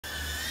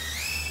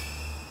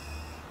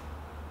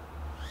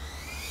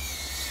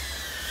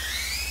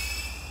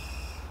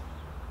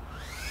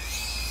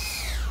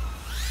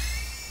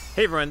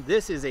Hey everyone,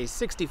 this is a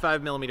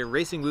 65mm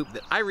racing loop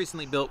that I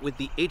recently built with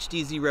the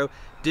HDZero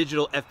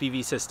digital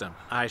FPV system.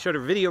 I showed a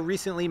video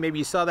recently, maybe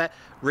you saw that,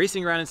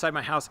 racing around inside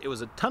my house. It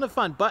was a ton of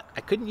fun, but I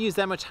couldn't use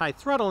that much high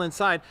throttle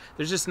inside.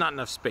 There's just not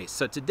enough space.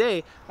 So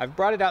today, I've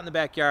brought it out in the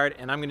backyard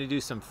and I'm gonna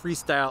do some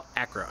freestyle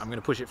acro. I'm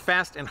gonna push it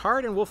fast and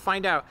hard and we'll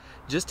find out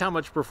just how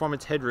much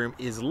performance headroom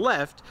is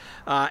left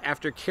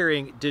after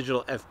carrying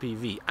digital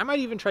FPV. I might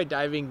even try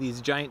diving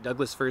these giant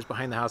Douglas firs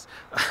behind the house.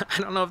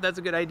 I don't know if that's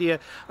a good idea,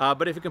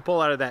 but if it can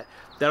pull out of that,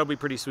 that'll be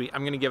pretty sweet.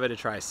 I'm gonna give it a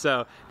try.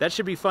 So that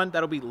should be fun.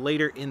 That'll be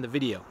later in the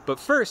video. But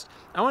first,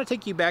 I wanna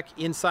take you back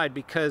inside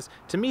because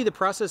to me, the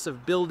process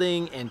of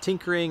building and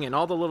tinkering and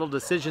all the little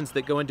decisions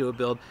that go into a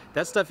build,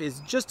 that stuff is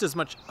just as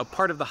much a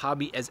part of the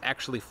hobby as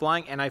actually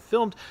flying. And I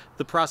filmed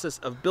the process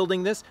of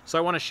building this, so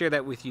I wanna share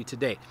that with you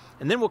today.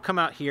 And then we'll come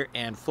out here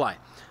and fly.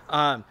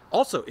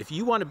 Also, if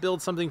you wanna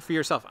build something for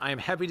yourself, I am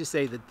happy to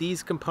say that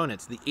these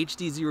components, the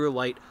HDZero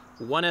Lite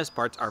 1S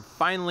parts, are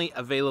finally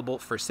available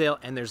for sale,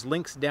 and there's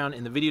links down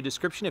in the video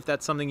description if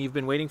that's something you've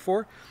been waiting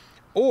for.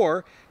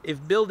 Or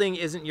if building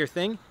isn't your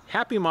thing,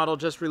 Happy Model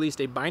just released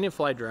a bind and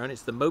fly drone.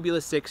 It's the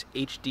Mobula6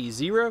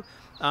 HDZero.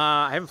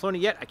 I haven't flown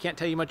it yet. I can't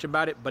tell you much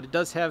about it, but it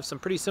does have some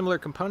pretty similar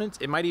components.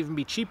 It might even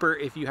be cheaper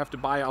if you have to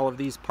buy all of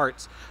these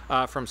parts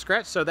from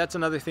scratch. So that's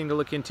another thing to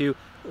look into.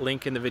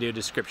 Link in the video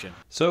description.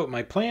 So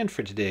my plan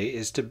for today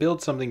is to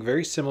build something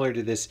very similar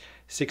to this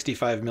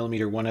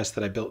 65mm 1S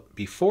that I built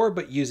before,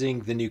 but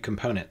using the new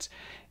components.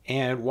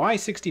 And why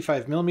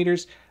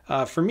 65mm?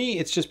 For me,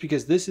 it's just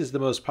because this is the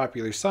most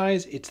popular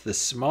size. It's the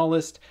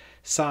smallest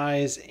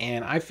size,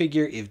 and I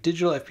figure if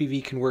digital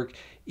FPV can work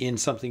in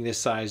something this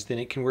size, then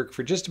it can work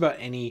for just about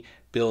any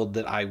build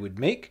that I would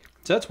make.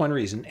 So that's one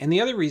reason. And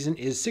the other reason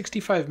is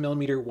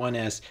 65mm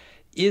 1S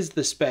is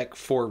the spec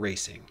for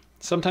racing.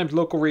 Sometimes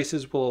local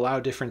races will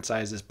allow different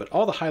sizes, but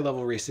all the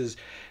high-level races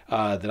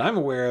that I'm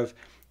aware of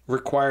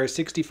require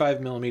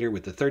 65mm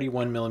with the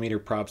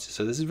 31mm props.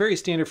 So this is very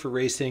standard for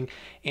racing,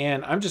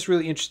 and I'm just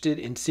really interested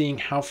in seeing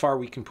how far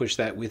we can push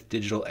that with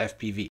digital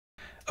FPV.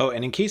 Oh,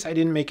 and in case I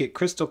didn't make it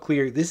crystal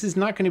clear, this is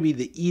not going to be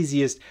the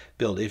easiest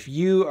build. If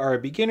you are a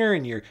beginner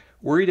and you're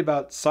worried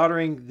about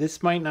soldering,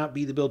 this might not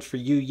be the build for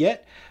you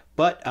yet.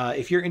 But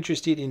if you're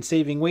interested in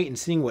saving weight and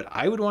seeing what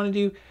I would want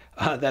to do,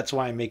 that's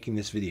why I'm making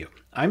this video.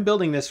 I'm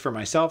building this for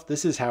myself.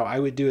 This is how I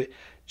would do it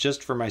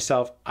just for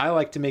myself. I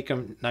like to make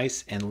them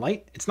nice and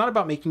light. It's not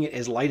about making it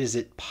as light as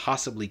it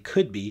possibly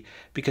could be,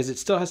 because it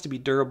still has to be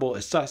durable.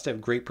 It still has to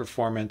have great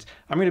performance.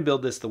 I'm going to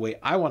build this the way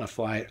I want to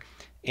fly it,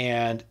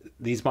 and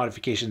these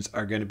modifications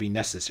are going to be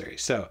necessary.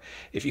 So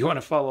if you want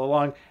to follow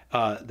along,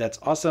 that's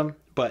awesome.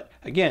 But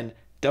again,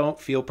 don't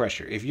feel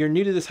pressure. If you're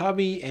new to this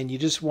hobby and you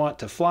just want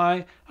to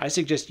fly, I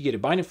suggest you get a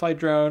bind and fly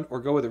drone or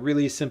go with a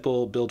really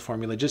simple build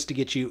formula just to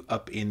get you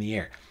up in the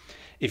air.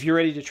 If you're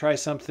ready to try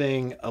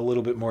something a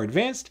little bit more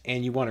advanced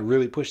and you want to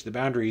really push the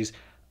boundaries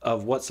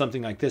of what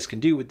something like this can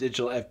do with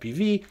digital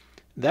FPV,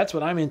 that's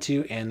what I'm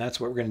into, and that's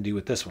what we're going to do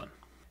with this one.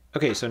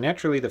 Okay, so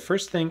naturally the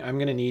first thing I'm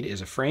going to need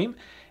is a frame,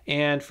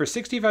 and for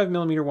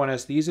 65mm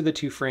 1S, these are the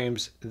two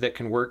frames that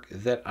can work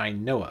that I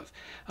know of.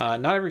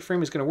 Not every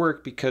frame is going to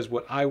work, because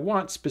what I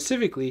want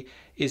specifically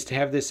is to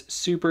have this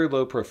super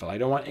low profile. I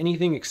don't want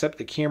anything except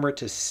the camera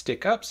to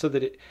stick up so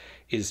that it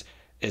is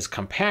as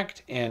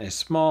compact and as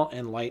small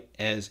and light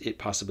as it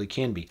possibly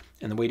can be.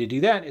 And the way to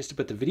do that is to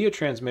put the video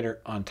transmitter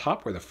on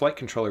top where the flight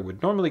controller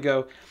would normally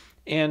go,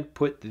 and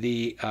put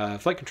the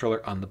flight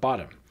controller on the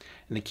bottom.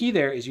 And the key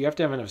there is you have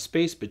to have enough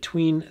space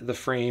between the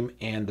frame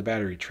and the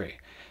battery tray.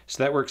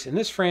 So that works in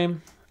this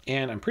frame,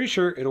 and I'm pretty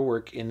sure it'll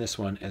work in this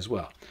one as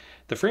well.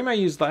 The frame I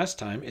used last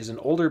time is an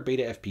older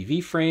Beta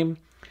FPV frame.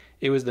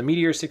 It was the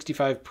Meteor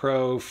 65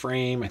 Pro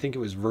frame. I think it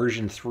was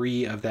version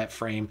 3 of that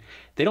frame.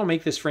 They don't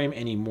make this frame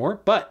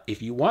anymore, but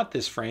if you want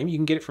this frame, you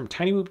can get it from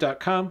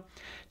tinywhoop.com.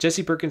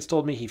 Jesse Perkins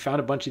told me he found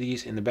a bunch of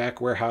these in the back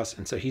warehouse,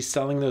 and so he's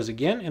selling those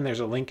again, and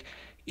there's a link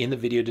in the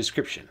video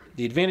description.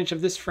 The advantage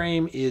of this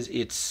frame is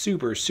it's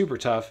super, super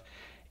tough,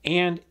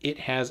 and it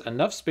has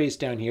enough space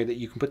down here that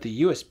you can put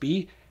the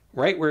USB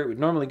right where it would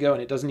normally go,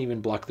 and it doesn't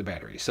even block the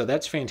battery. So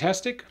that's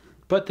fantastic,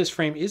 but this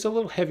frame is a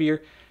little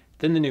heavier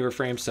than the newer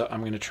frame, so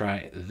I'm going to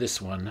try this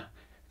one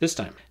this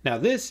time. Now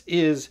this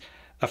is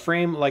a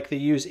frame like they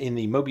use in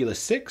the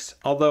Mobula6,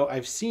 although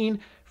I've seen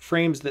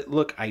frames that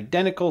look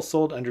identical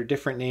sold under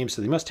different names,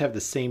 so they must have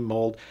the same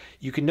mold.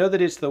 You can know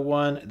that it's the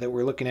one that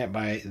we're looking at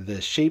by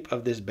the shape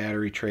of this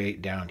battery tray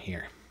down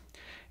here.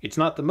 It's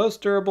not the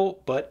most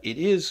durable, but it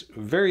is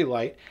very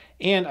light,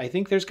 and I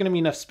think there's going to be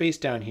enough space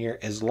down here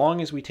as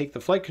long as we take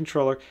the flight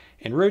controller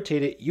and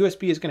rotate it.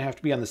 USB is going to have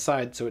to be on the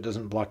side so it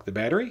doesn't block the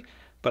battery,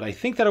 but I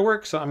think that'll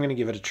work, so I'm going to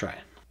give it a try.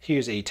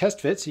 Here's a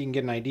test fit so you can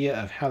get an idea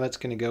of how that's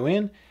going to go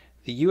in.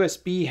 The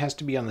USB has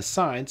to be on the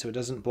side so it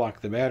doesn't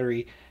block the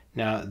battery.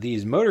 Now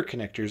these motor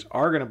connectors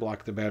are going to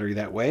block the battery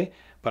that way,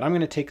 but I'm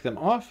going to take them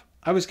off.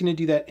 I was going to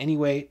do that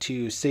anyway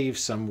to save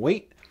some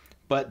weight,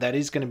 but that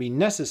is going to be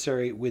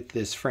necessary with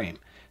this frame.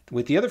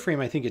 With the other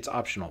frame, I think it's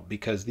optional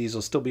because these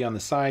will still be on the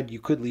side. You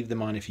could leave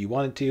them on if you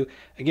wanted to.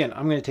 Again,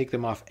 I'm going to take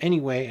them off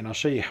anyway, and I'll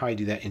show you how I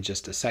do that in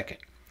just a second.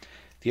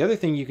 The other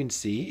thing you can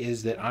see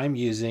is that I'm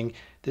using,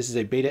 this is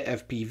a Beta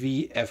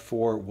FPV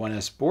F4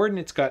 1S board, and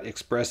it's got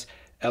Express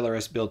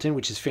LRS built in,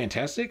 which is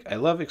fantastic. I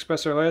love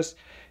Express LRS.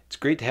 It's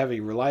great to have a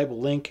reliable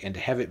link and to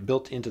have it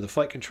built into the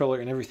flight controller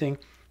and everything,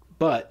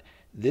 but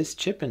this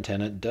chip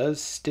antenna does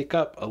stick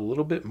up a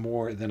little bit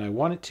more than I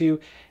want it to,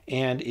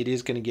 and it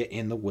is going to get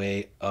in the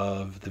way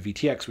of the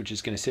VTX, which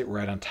is going to sit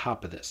right on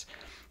top of this.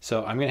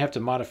 So I'm going to have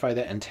to modify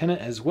that antenna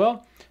as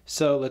well.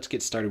 So let's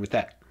get started with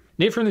that.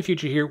 Nate from the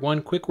future here.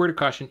 One quick word of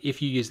caution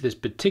if you use this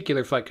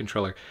particular flight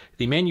controller.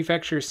 The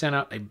manufacturer sent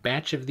out a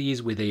batch of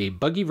these with a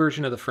buggy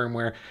version of the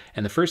firmware,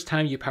 and the first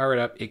time you power it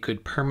up, it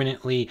could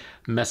permanently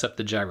mess up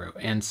the gyro.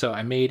 And so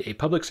I made a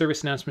public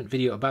service announcement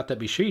video about that.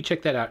 Be sure you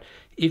check that out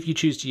if you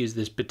choose to use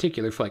this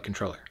particular flight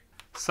controller.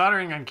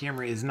 Soldering on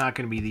camera is not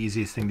going to be the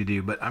easiest thing to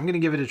do, but I'm going to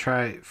give it a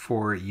try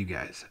for you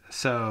guys.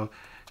 So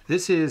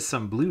this is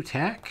some blue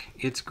tack.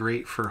 It's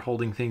great for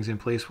holding things in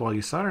place while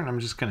you solder, and I'm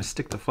just going to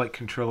stick the flight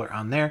controller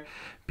on there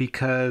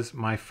because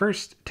my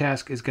first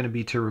task is going to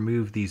be to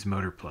remove these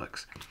motor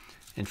plugs.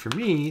 And for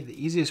me,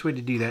 the easiest way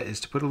to do that is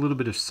to put a little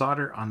bit of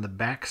solder on the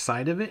back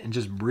side of it and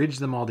just bridge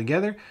them all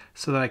together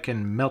so that I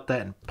can melt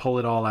that and pull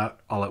it all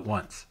out all at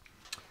once.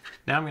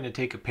 Now I'm going to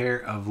take a pair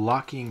of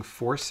locking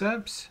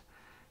forceps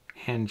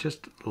and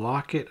just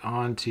lock it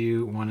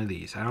onto one of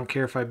these. I don't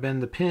care if I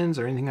bend the pins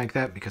or anything like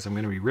that because I'm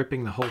going to be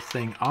ripping the whole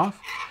thing off,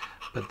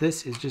 but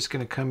this is just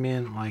going to come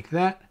in like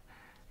that,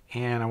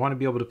 and I want to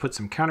be able to put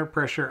some counter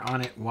pressure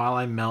on it while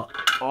I melt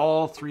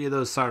all three of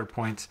those solder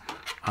points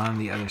on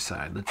the other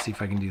side. Let's see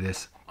if I can do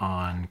this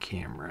on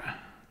camera.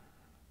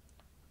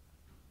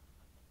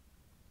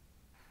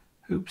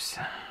 Oops,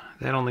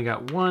 that only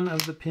got one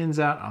of the pins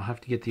out. I'll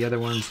have to get the other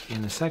ones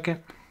in a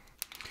second.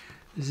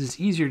 This is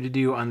easier to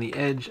do on the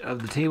edge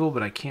of the table,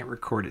 but I can't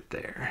record it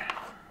there.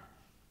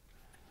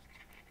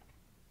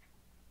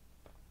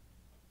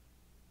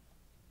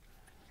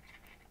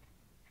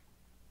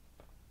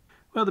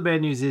 Well, the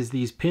bad news is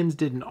these pins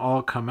didn't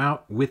all come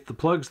out with the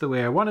plugs the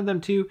way I wanted them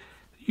to.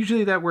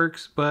 Usually that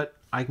works, but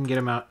I can get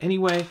them out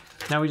anyway.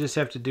 Now we just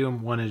have to do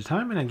them one at a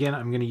time. And again,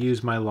 I'm going to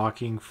use my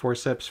locking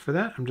forceps for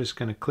that. I'm just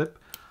going to clip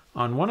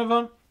on one of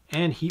them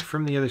and heat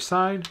from the other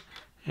side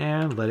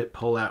and let it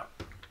pull out.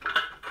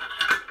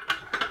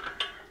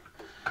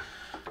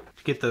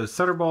 To get those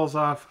solder balls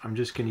off, I'm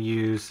just going to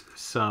use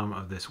some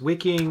of this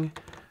wicking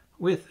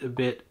with a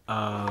bit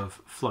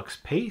of flux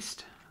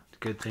paste. It's a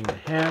good thing to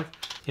have.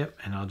 Yep,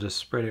 and I'll just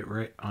spread it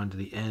right onto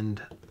the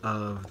end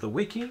of the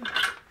wicking.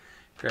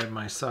 Grab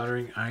my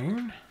soldering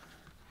iron,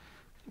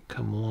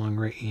 come along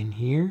right in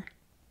here.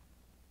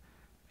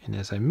 And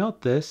as I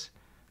melt this,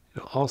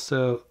 it'll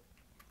also,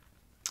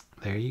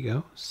 there you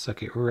go,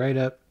 suck it right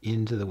up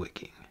into the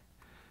wicking.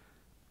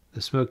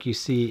 The smoke you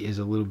see is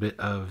a little bit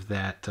of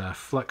that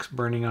flux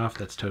burning off.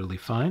 That's totally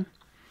fine.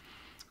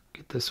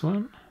 Get this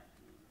one.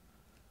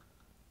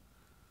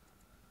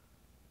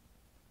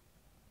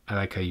 I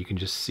like how you can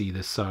just see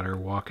the solder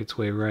walk its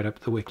way right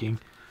up the wicking.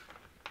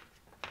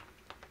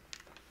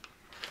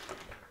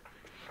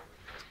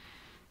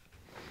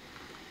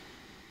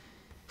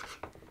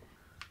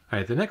 All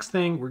right, the next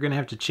thing we're going to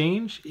have to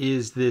change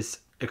is this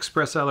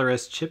Express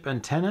LRS chip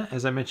antenna.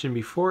 As I mentioned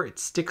before, it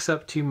sticks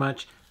up too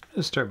much. I'm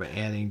going to start by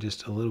adding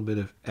just a little bit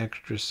of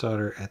extra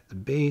solder at the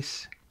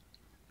base.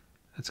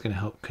 That's going to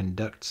help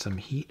conduct some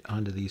heat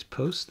onto these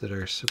posts that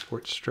are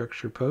support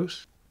structure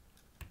posts.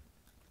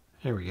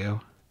 There we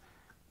go.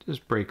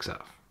 Just breaks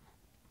off.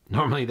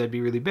 Normally that'd be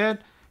really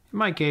bad. In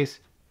my case,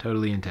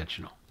 totally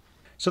intentional.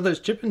 So those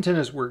chip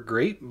antennas work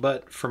great,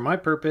 but for my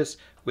purpose,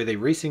 with a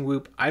racing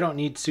whoop, I don't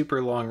need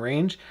super long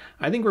range.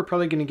 I think we're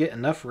probably going to get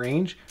enough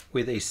range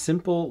with a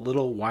simple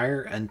little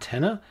wire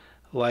antenna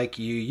like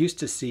you used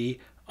to see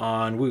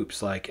on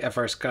whoops like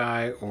FR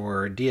Sky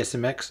or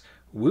DSMX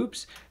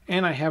whoops,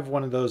 and I have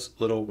one of those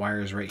little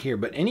wires right here.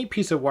 But any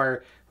piece of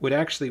wire would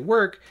actually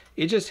work.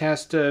 It just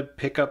has to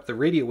pick up the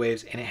radio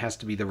waves, and it has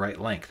to be the right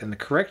length. And the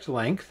correct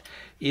length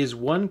is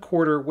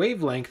 1/4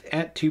 wavelength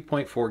at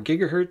 2.4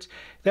 gigahertz.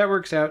 That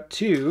works out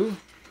to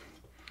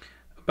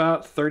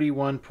about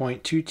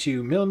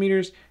 31.22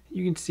 millimeters.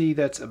 You can see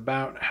that's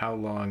about how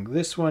long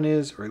this one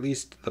is, or at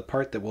least the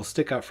part that will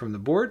stick out from the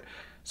board.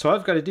 So all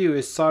I've got to do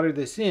is solder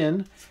this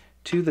in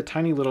to the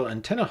tiny little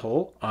antenna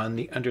hole on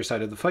the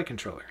underside of the flight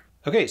controller.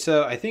 Okay,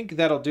 so I think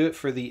that'll do it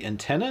for the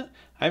antenna.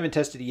 I haven't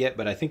tested it yet,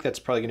 but I think that's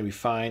probably going to be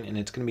fine, and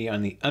it's going to be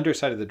on the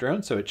underside of the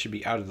drone, so it should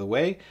be out of the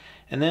way.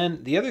 And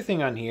then the other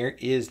thing on here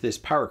is this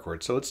power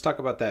cord. So let's talk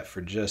about that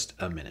for just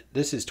a minute.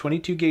 This is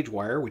 22 gauge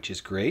wire, which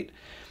is great.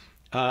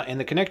 And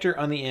the connector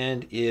on the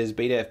end is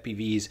Beta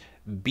FPV's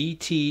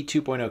BT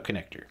 2.0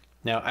 connector.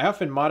 Now, I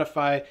often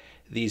modify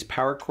these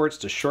power cords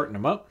to shorten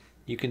them up.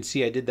 You can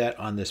see I did that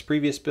on this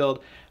previous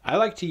build. I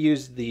like to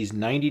use these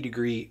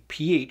 90-degree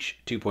PH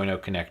 2.0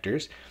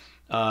 connectors.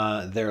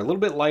 They're a little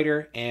bit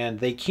lighter, and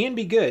they can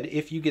be good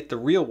if you get the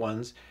real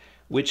ones,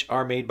 which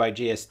are made by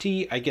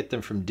JST. I get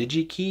them from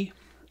DigiKey.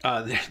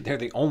 They're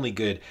the only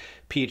good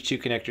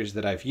PH2 connectors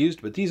that I've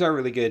used, but these are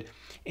really good,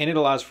 and it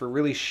allows for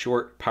really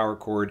short power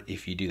cord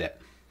if you do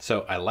that.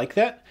 So I like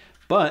that,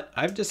 but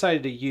I've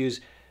decided to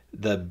use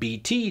the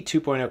BT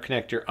 2.0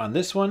 connector on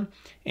this one,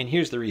 and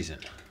here's the reason.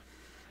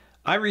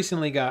 I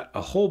recently got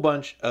a whole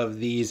bunch of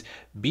these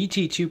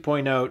BT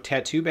 2.0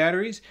 tattoo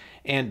batteries,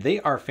 and they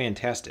are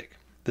fantastic.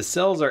 The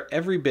cells are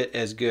every bit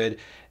as good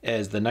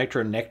as the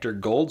Nitro Nectar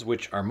Golds,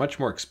 which are much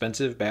more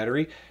expensive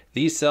battery.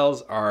 These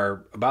cells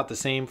are about the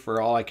same for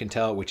all I can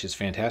tell, which is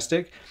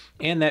fantastic.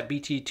 And that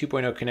BT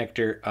 2.0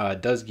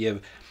 connector does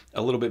give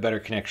a little bit better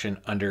connection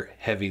under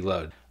heavy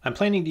load. I'm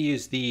planning to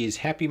use these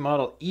Happy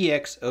Model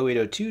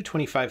EX0802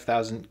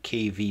 25,000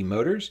 kV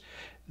motors.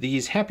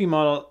 These Happy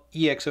Model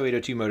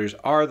EX0802 motors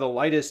are the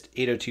lightest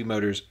 802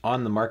 motors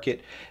on the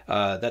market.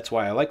 That's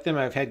why I like them.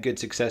 I've had good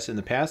success in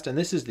the past, and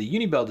this is the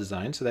Unibell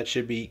design, so that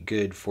should be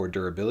good for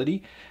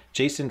durability.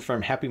 Jason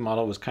from Happy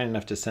Model was kind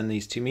enough to send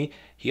these to me.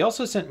 He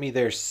also sent me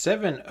their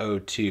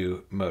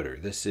 702 motor.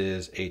 This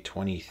is a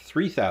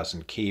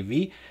 23,000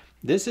 kV.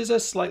 This is a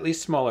slightly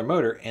smaller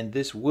motor, and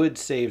this would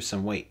save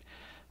some weight.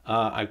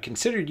 I've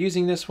considered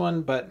using this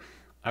one, but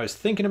I was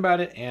thinking about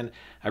it, and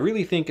I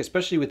really think,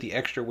 especially with the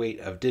extra weight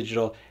of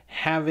digital,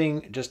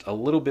 having just a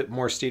little bit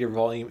more stator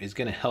volume is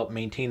going to help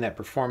maintain that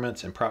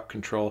performance and prop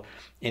control,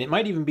 and it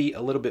might even be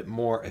a little bit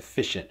more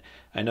efficient.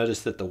 I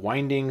noticed that the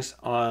windings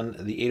on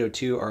the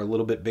 802 are a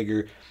little bit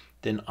bigger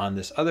than on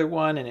this other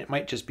one, and it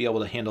might just be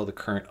able to handle the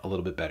current a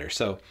little bit better.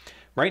 So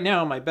right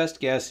now, my best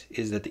guess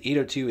is that the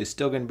 802 is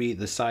still going to be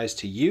the size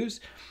to use,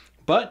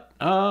 but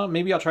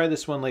maybe I'll try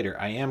this one later.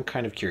 I am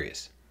kind of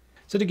curious.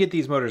 So to get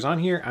these motors on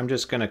here, I'm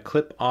just going to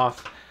clip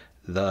off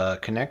the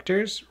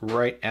connectors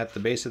right at the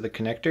base of the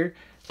connector.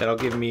 That'll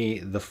give me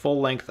the full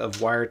length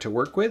of wire to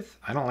work with.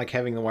 I don't like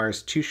having the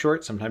wires too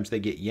short. Sometimes they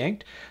get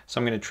yanked.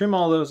 So I'm going to trim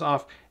all those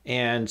off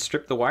and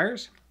strip the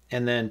wires,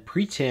 and then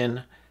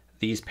pre-tin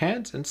these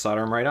pads and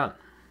solder them right on.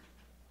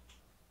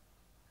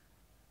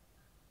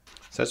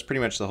 So that's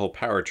pretty much the whole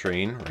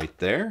powertrain right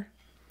there,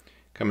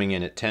 coming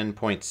in at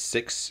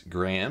 10.6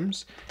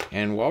 grams.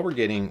 And while we're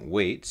getting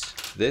weights,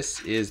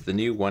 this is the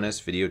new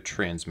 1S video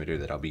transmitter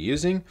that I'll be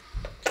using.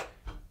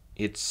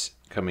 It's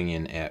coming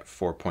in at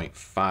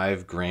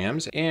 4.5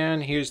 grams.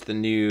 And here's the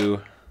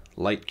new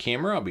light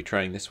camera. I'll be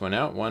trying this one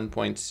out.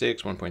 1.6,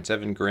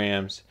 1.7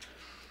 grams.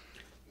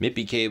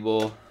 MIPI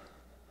cable,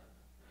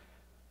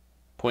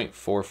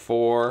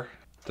 0.44.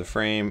 The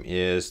frame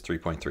is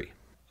 3.3.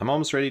 I'm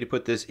almost ready to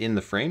put this in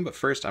the frame, but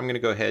first I'm going to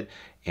go ahead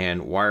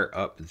and wire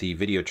up the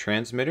video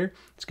transmitter.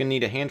 It's going to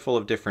need a handful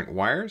of different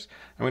wires.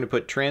 I'm going to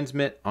put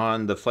transmit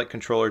on the flight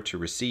controller to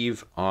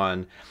receive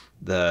on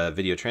the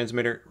video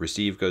transmitter.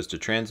 Receive goes to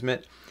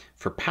transmit.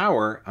 For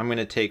power, I'm going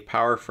to take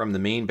power from the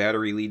main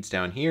battery leads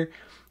down here.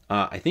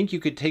 I think you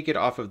could take it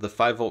off of the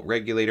 5-volt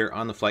regulator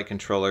on the flight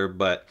controller,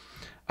 but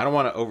I don't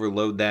want to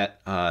overload that.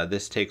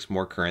 This takes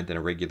more current than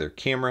a regular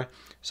camera.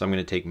 So I'm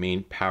going to take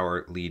main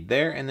power lead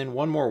there, and then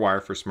one more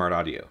wire for smart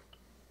audio.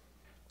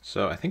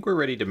 So I think we're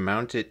ready to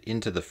mount it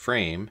into the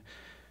frame.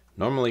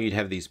 Normally you'd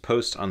have these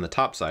posts on the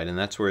top side, and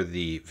that's where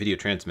the video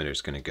transmitter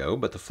is going to go,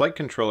 but the flight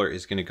controller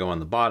is going to go on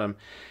the bottom.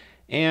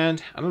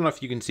 And I don't know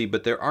if you can see,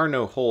 but there are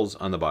no holes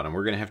on the bottom.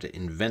 We're going to have to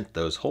invent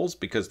those holes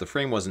because the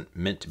frame wasn't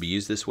meant to be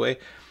used this way,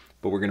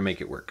 but we're going to make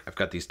it work. I've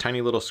got these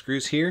tiny little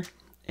screws here,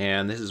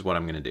 and this is what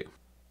I'm going to do.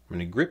 I'm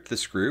going to grip the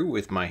screw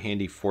with my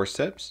handy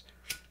forceps,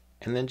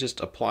 and then just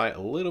apply a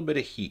little bit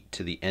of heat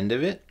to the end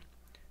of it,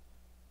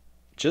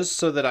 just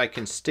so that I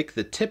can stick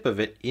the tip of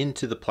it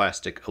into the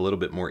plastic a little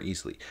bit more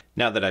easily.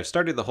 Now that I've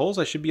started the holes,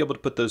 I should be able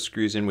to put those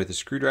screws in with a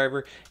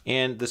screwdriver,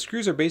 and the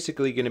screws are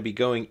basically going to be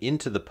going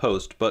into the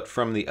post, but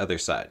from the other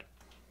side.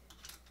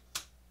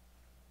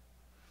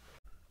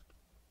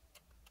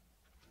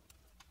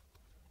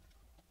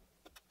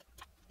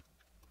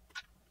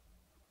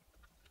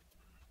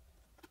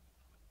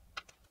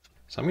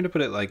 So I'm going to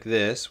put it like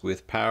this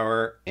with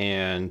power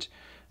and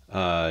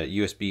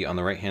USB on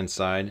the right hand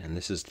side, and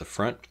this is the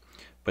front.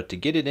 But to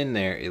get it in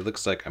there, it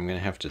looks like I'm going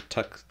to have to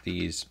tuck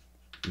these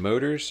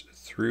motors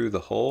through the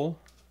hole.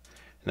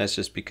 And that's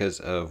just because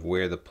of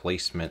where the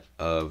placement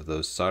of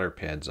those solder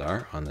pads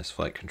are on this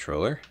flight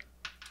controller.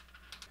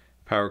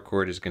 Power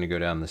cord is going to go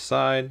down the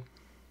side.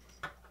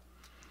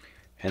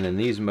 And then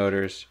these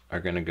motors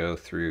are going to go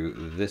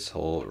through this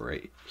hole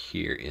right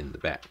here in the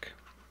back.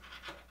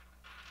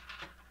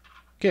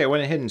 Okay, I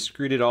went ahead and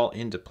screwed it all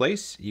into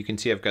place. You can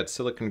see I've got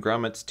silicone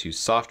grommets to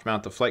soft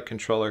mount the flight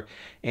controller,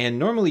 and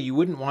normally you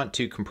wouldn't want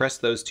to compress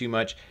those too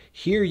much.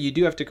 Here you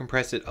do have to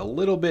compress it a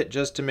little bit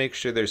just to make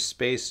sure there's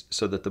space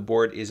so that the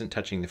board isn't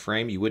touching the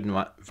frame. You wouldn't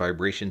want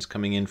vibrations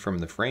coming in from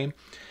the frame,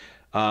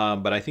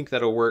 but I think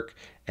that'll work.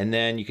 And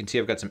then you can see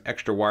I've got some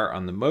extra wire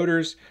on the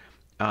motors.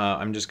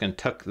 I'm just going to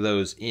tuck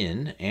those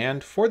in,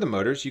 and for the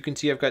motors you can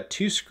see I've got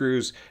 2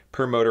 screws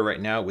per motor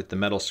right now with the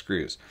metal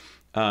screws.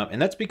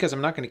 And that's because I'm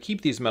not going to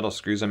keep these metal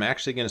screws. I'm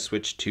actually going to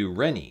switch to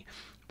Rennie.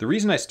 The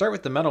reason I start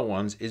with the metal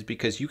ones is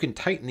because you can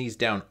tighten these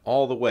down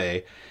all the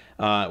way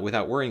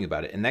without worrying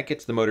about it. And that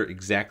gets the motor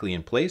exactly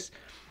in place.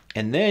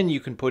 And then you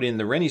can put in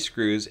the Rennie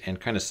screws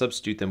and kind of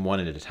substitute them one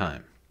at a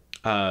time.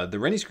 The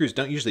Rennie screws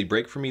don't usually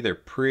break for me. They're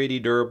pretty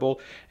durable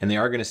and they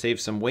are going to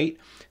save some weight.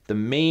 The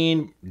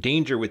main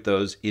danger with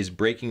those is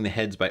breaking the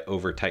heads by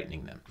over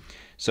tightening them.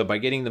 So by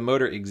getting the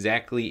motor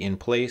exactly in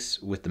place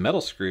with the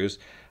metal screws,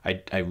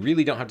 I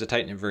really don't have to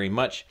tighten it very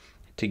much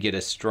to get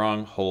a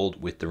strong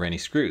hold with the Rennie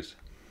screws.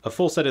 A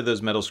full set of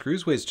those metal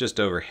screws weighs just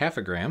over half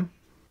a gram,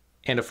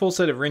 and a full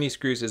set of Rennie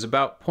screws is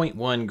about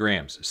 0.1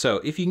 grams. So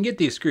if you can get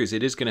these screws,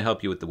 it is going to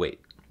help you with the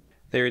weight.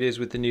 There it is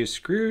with the new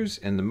screws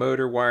and the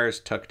motor wires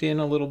tucked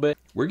in a little bit.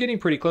 We're getting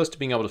pretty close to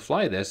being able to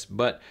fly this,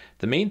 but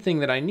the main thing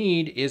that I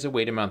need is a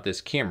way to mount this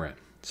camera.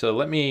 So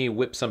let me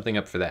whip something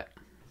up for that.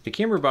 The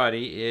camera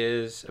body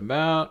is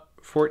about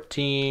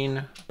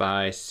 14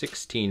 by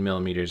 16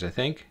 millimeters, I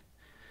think.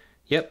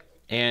 Yep,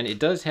 and it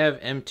does have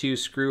M2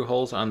 screw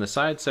holes on the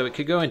side, so it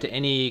could go into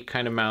any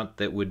kind of mount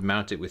that would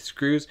mount it with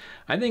screws.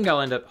 I think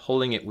I'll end up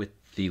holding it with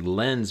the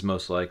lens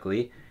most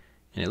likely,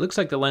 and it looks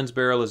like the lens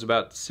barrel is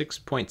about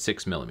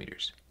 6.6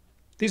 millimeters.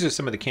 These are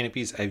some of the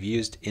canopies I've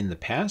used in the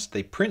past.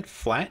 They print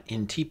flat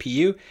in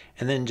TPU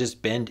and then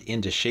just bend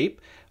into shape.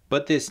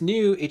 But this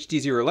new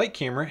HDZero Lite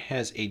camera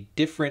has a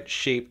different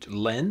shaped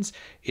lens.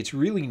 It's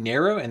really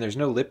narrow and there's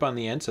no lip on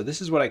the end, so this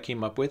is what I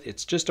came up with.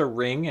 It's just a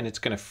ring and it's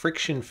going to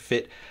friction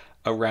fit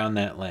around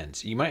that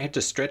lens. You might have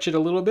to stretch it a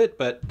little bit,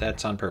 but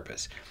that's on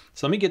purpose.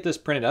 So let me get this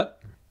printed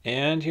up,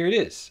 and here it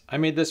is. I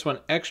made this one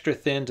extra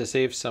thin to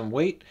save some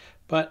weight,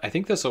 but I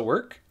think this will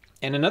work.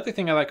 And another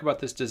thing I like about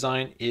this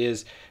design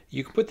is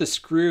you can put the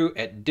screw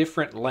at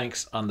different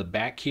lengths on the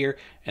back here,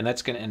 and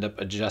that's going to end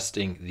up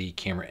adjusting the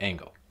camera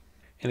angle.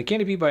 And the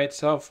canopy by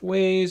itself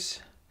weighs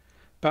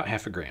about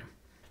half a gram.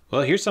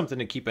 Well, here's something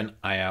to keep an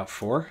eye out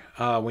for.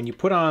 When you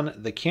put on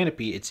the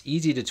canopy, it's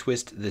easy to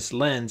twist this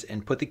lens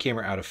and put the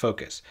camera out of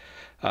focus.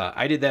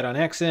 I did that on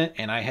accident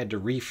and I had to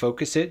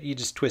refocus it. You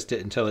just twist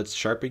it until it's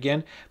sharp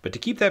again. But to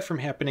keep that from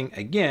happening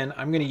again,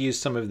 I'm going to use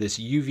some of this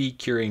UV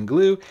curing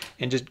glue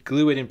and just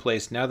glue it in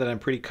place now that I'm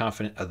pretty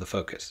confident of the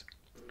focus.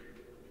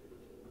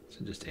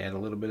 So just add a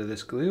little bit of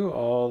this glue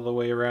all the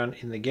way around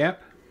in the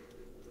gap.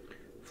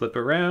 Flip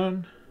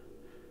around,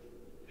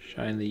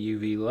 shine the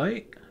UV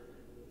light,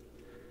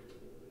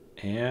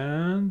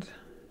 and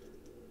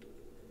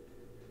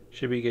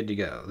should be good to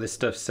go. This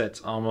stuff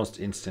sets almost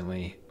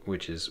instantly,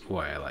 which is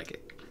why I like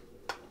it.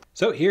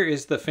 So here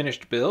is the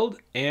finished build,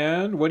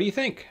 and what do you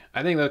think?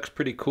 I think it looks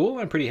pretty cool.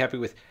 I'm pretty happy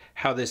with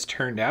how this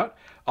turned out.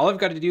 All I've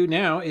got to do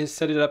now is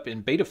set it up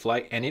in beta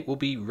flight and it will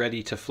be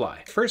ready to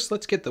fly. First,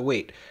 let's get the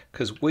weight,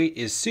 because weight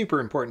is super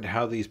important to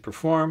how these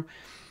perform.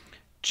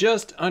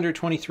 Just under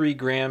 23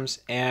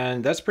 grams,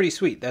 and that's pretty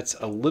sweet. That's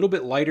a little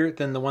bit lighter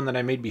than the one that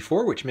I made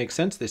before, which makes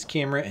sense. This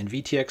camera and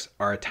VTX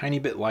are a tiny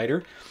bit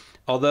lighter,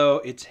 although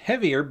it's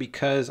heavier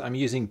because I'm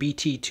using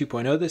BT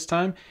 2.0 this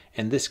time,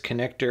 and this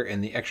connector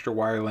and the extra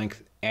wire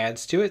length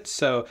adds to it.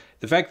 So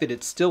the fact that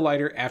it's still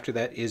lighter after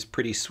that is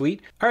pretty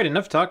sweet. All right,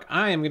 enough talk.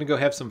 I am gonna go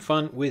have some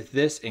fun with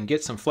this and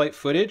get some flight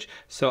footage.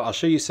 So I'll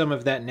show you some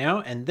of that now,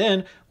 and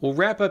then we'll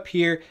wrap up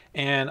here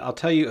and I'll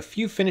tell you a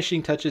few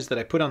finishing touches that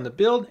I put on the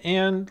build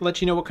and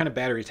let you know what kind of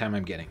battery time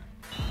I'm getting.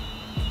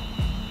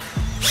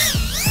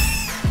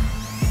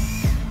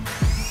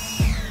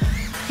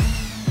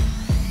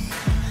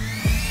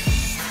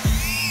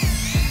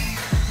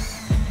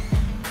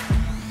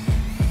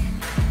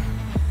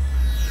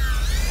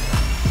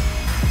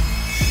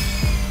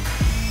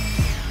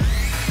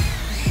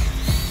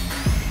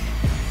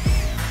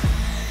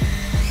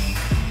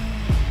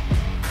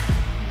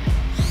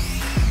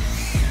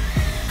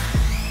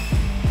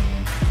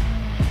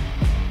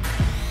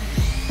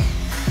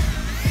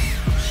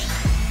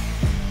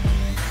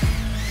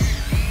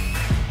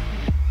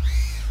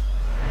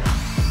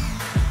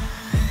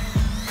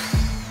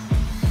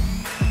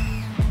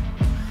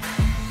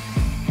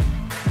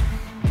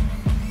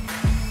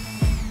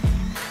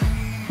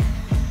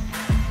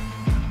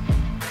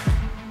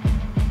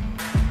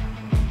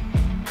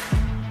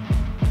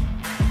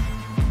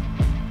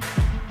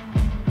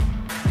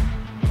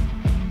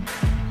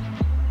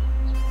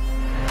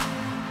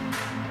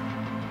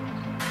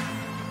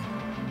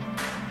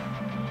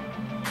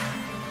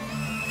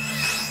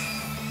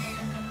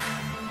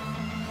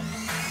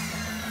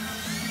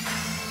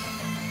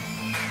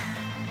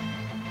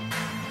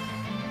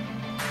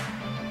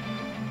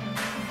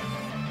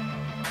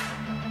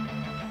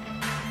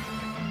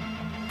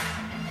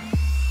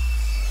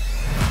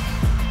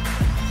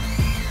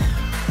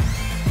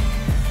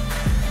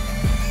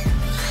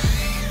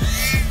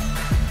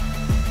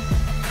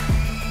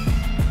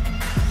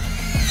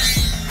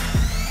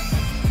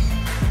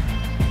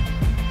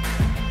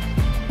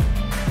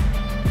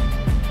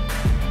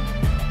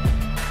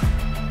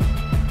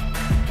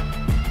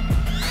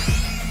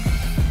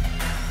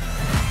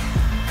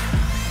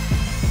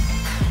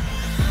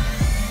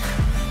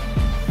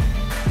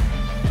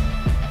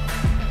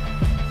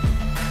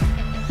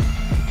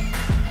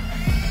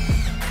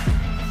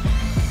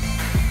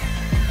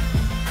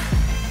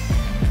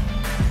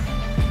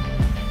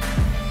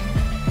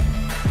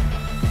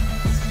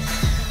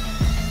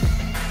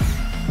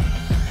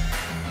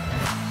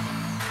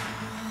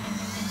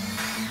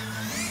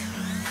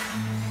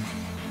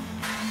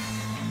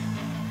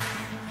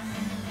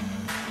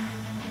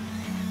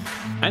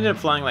 I ended up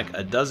flying like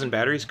a dozen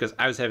batteries because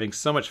I was having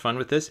so much fun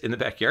with this in the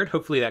backyard.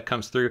 Hopefully that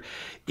comes through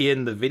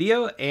in the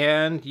video.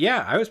 And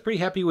yeah, I was pretty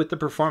happy with the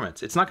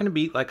performance. It's not going to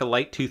be like a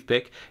light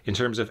toothpick in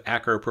terms of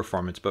Acro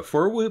performance, but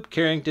for a Whoop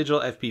carrying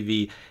digital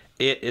FPV,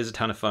 it is a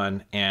ton of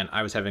fun, and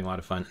I was having a lot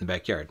of fun in the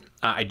backyard.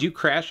 I do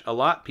crash a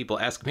lot. People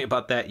ask me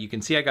about that. You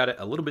can see I got it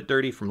a little bit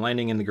dirty from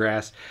landing in the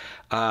grass,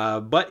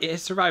 but it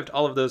survived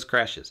all of those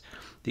crashes.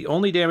 The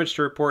only damage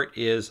to report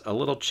is a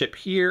little chip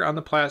here on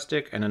the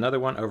plastic and another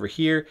one over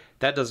here.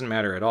 That doesn't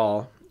matter at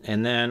all.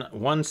 And then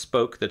one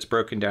spoke that's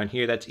broken down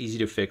here, that's easy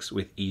to fix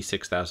with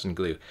E6000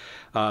 glue.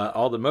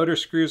 All the motor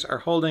screws are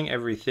holding,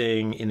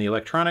 everything in the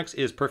electronics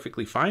is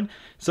perfectly fine.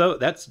 So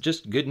that's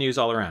just good news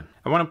all around.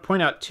 I want to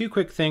point out two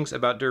quick things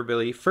about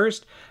durability.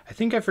 First, I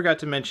think I forgot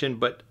to mention,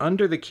 but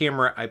under the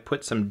camera, I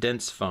put some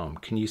dense foam.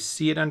 Can you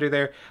see it under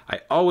there?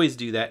 I always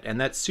do that, and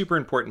that's super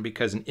important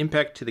because an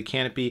impact to the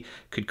canopy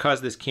could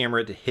cause this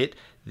camera to hit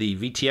the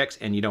VTX,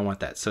 and you don't want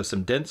that. So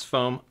some dense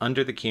foam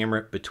under the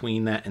camera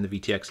between that and the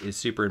VTX is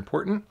super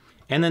important.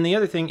 And then the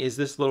other thing is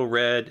this little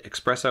red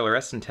Express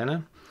LRS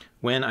antenna.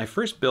 When I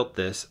first built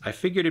this, I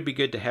figured it'd be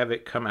good to have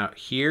it come out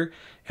here,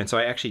 and so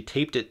I actually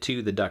taped it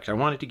to the duct. I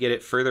wanted to get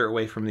it further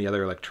away from the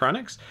other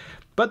electronics,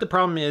 but the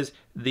problem is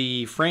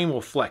the frame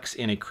will flex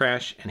in a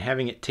crash, and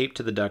having it taped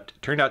to the duct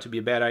turned out to be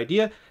a bad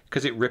idea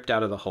because it ripped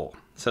out of the hole.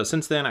 So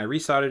since then I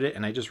resoldered it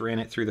and I just ran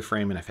it through the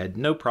frame, and I've had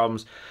no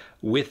problems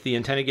with the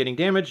antenna getting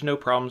damaged, no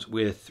problems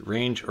with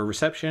range or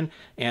reception,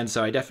 and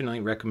so I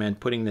definitely recommend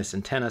putting this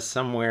antenna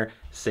somewhere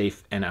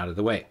safe and out of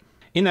the way.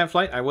 In that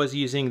flight, I was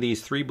using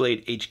these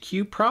 3-blade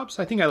HQ props.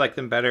 I think I like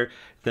them better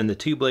than the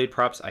 2-blade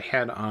props I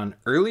had on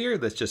earlier.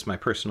 That's just my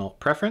personal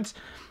preference.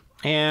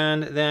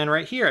 And then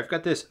right here, I've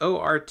got this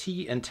ORT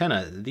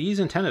antenna.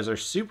 These antennas are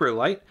super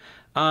light.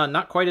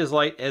 Not quite as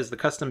light as the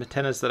custom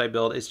antennas that I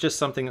build. It's just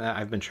something that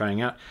I've been trying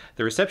out.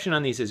 The reception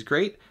on these is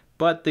great,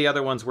 but the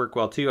other ones work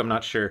well too. I'm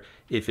not sure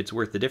if it's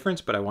worth the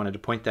difference, but I wanted to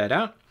point that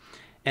out.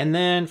 And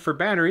then for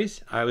batteries,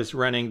 I was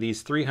running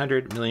these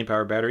 300 milliamp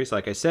hour batteries.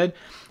 Like I said,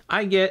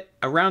 I get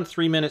around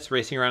 3 minutes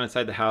racing around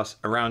inside the house,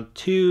 around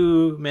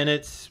 2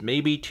 minutes,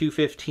 maybe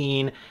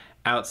 2:15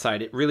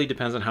 outside. It really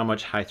depends on how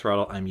much high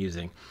throttle I'm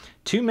using.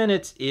 2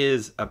 minutes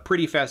is a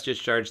pretty fast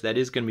discharge. That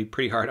is going to be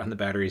pretty hard on the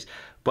batteries,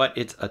 but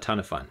it's a ton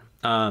of fun.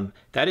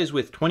 That is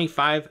with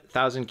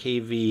 25,000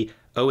 kV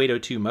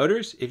 0802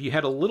 motors. If you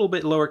had a little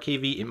bit lower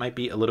kV, it might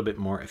be a little bit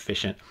more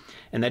efficient.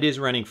 And that is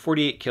running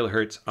 48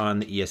 kilohertz on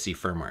the ESC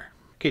firmware.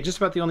 Okay, just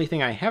about the only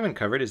thing I haven't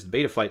covered is the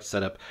Betaflight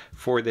setup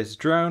for this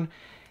drone.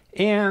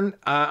 And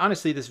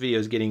honestly, this video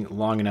is getting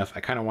long enough. I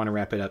kind of want to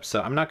wrap it up,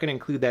 so I'm not going to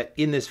include that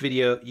in this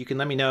video. You can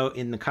let me know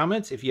in the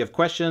comments if you have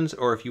questions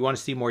or if you want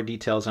to see more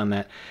details on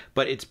that.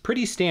 But it's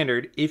pretty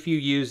standard if you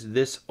use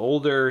this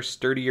older,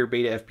 sturdier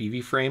Beta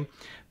FPV frame,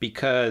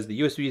 because the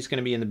USB is going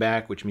to be in the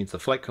back, which means the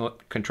flight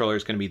controller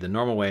is going to be the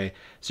normal way.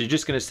 So you're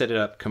just going to set it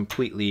up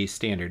completely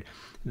standard.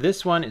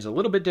 This one is a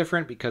little bit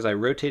different because I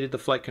rotated the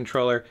flight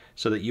controller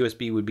so that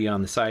USB would be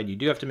on the side. You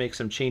do have to make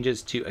some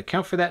changes to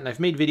account for that, and I've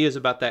made videos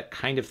about that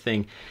kind of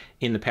thing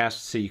in the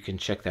past, so you can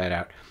check that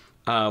out.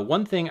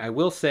 One thing I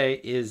will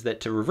say is that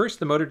to reverse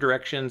the motor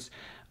directions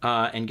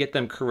and get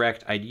them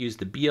correct, I'd use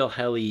the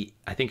BLHeli,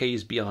 I think I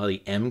used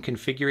BLHeli M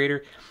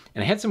configurator,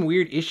 and I had some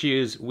weird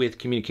issues with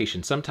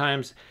communication.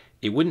 Sometimes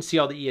it wouldn't see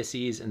all the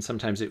ESCs and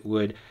sometimes it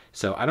would.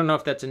 So I don't know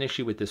if that's an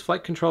issue with this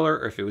flight controller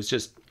or if it was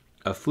just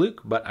a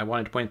fluke, but I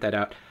wanted to point that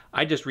out.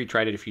 I just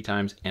retried it a few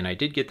times and I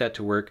did get that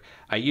to work.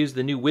 I used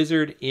the new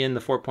wizard in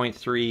the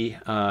 4.3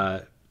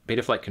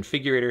 Betaflight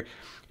configurator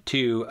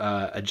to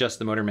adjust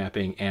the motor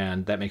mapping,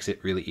 and that makes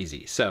it really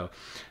easy. So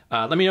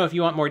let me know if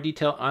you want more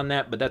detail on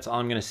that, but that's all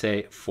I'm going to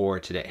say for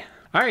today.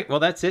 All right, well,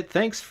 that's it.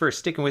 Thanks for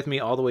sticking with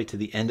me all the way to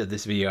the end of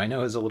this video. I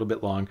know it was a little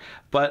bit long,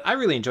 but I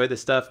really enjoy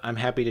this stuff. I'm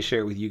happy to share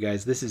it with you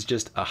guys. This is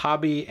just a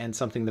hobby and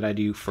something that I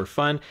do for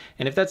fun.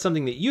 And if that's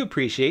something that you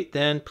appreciate,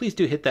 then please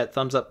do hit that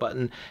thumbs up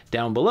button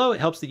down below.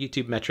 It helps the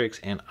YouTube metrics,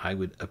 and I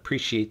would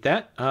appreciate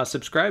that.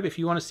 Subscribe if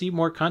you want to see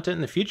more content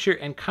in the future,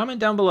 and comment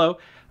down below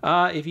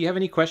if you have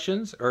any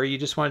questions or you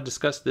just want to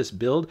discuss this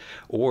build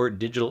or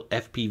digital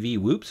FPV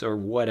whoops or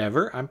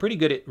whatever. I'm pretty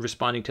good at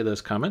responding to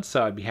those comments,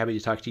 so I'd be happy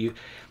to talk to you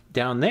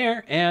down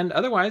there. And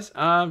otherwise,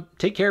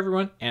 take care,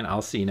 everyone, and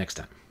I'll see you next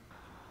time.